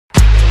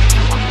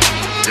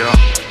Yeah,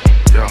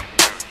 yeah,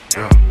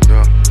 yeah,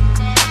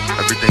 yeah.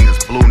 Everything is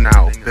blue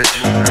now,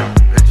 bitch.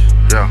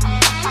 Yeah,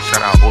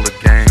 shout out all the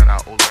gang.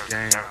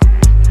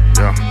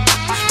 Yeah,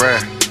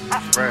 spread.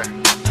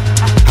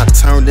 I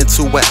turned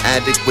into an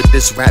addict with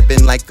this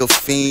rapping like a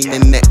fiend.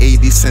 In the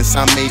 80s, since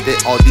I made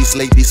it, all these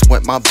ladies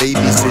want my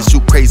babies. Is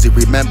you crazy?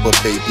 Remember,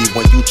 baby,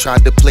 when you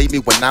tried to play me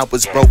when I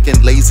was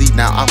broken, lazy.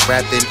 Now I'm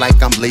rapping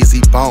like I'm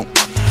Lazy Bone.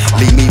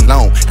 Leave me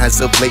alone.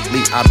 As of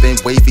lately, I've been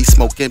wavy,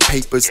 smoking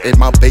papers in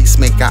my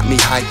basement. Got me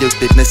higher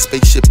than a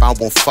spaceship, I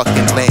won't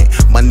fucking land.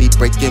 Money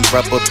breaking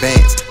rubber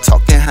bands,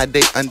 talking how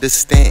they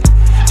understand.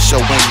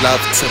 Showing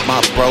love to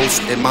my bros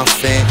and my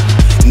fam.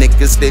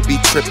 Niggas, they be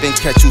tripping,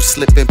 catch you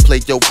slipping.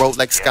 Play your role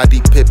like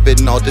Scottie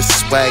Pippen. All the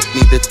swag,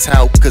 need a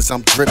towel cause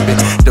I'm dripping.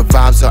 The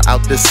vibes are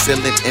out the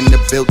ceiling, in the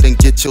building.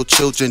 Get your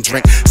children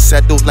drink.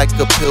 Settle like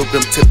a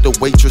pilgrim, tip the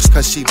waitress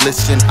cause she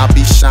listen. I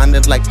be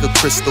shining like a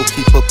crystal,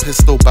 keep a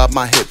pistol by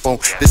my hip bone.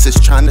 This is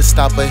trying to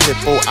stop a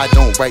hippo. I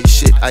don't write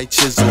shit, I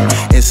chisel.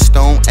 In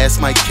stone,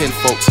 ask my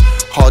kinfolks.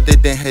 Harder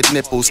than head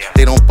nipples.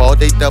 They don't ball,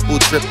 they double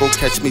dribble.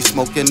 Catch me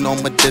smoking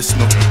on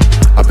medicinal.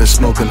 I've been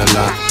smoking a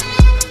lot,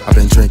 I've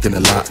been drinking a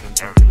lot,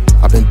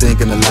 I've been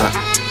thinking a lot,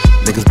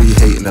 niggas be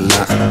hating a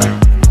lot.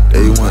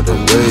 They want the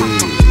way,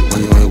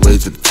 when you ain't way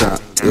to the top.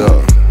 Yeah,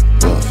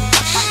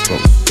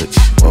 smoke, bitch,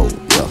 whoa,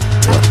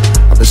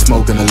 yeah. I've been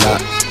smoking a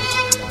lot,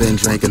 been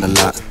drinking a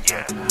lot,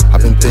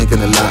 I've been thinking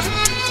a lot,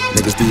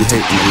 niggas be hating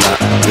a lot.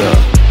 Yeah,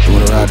 you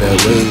wanna ride that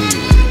way,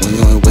 when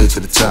you ain't way to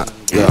the top.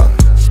 Yeah,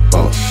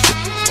 boss.